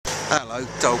Hello,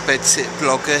 Dog Bedsit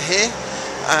Blogger here,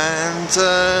 and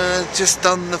just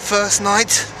done the first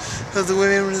night of the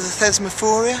Women of the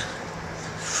Thesmophoria.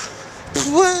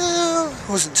 Well, it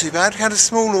wasn't too bad. We had a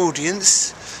small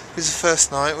audience. It was the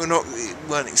first night. We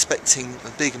weren't expecting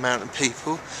a big amount of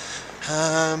people.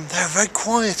 They're a very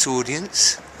quiet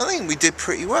audience. I think we did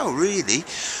pretty well, really.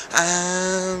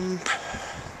 I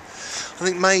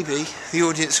think maybe the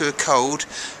audience were cold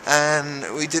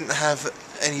and we didn't have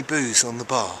any booze on the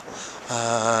bar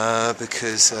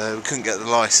because we couldn't get the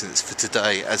licence for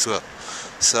today as well.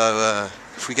 So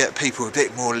if we get people a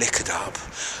bit more liquored up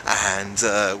and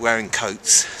wearing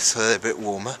coats so they're a bit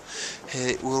warmer,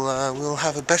 we'll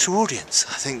have a better audience.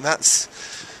 I think that's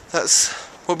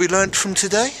what we learnt from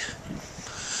today.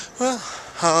 Well,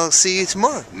 I'll see you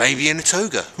tomorrow, maybe in a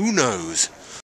toga, who knows.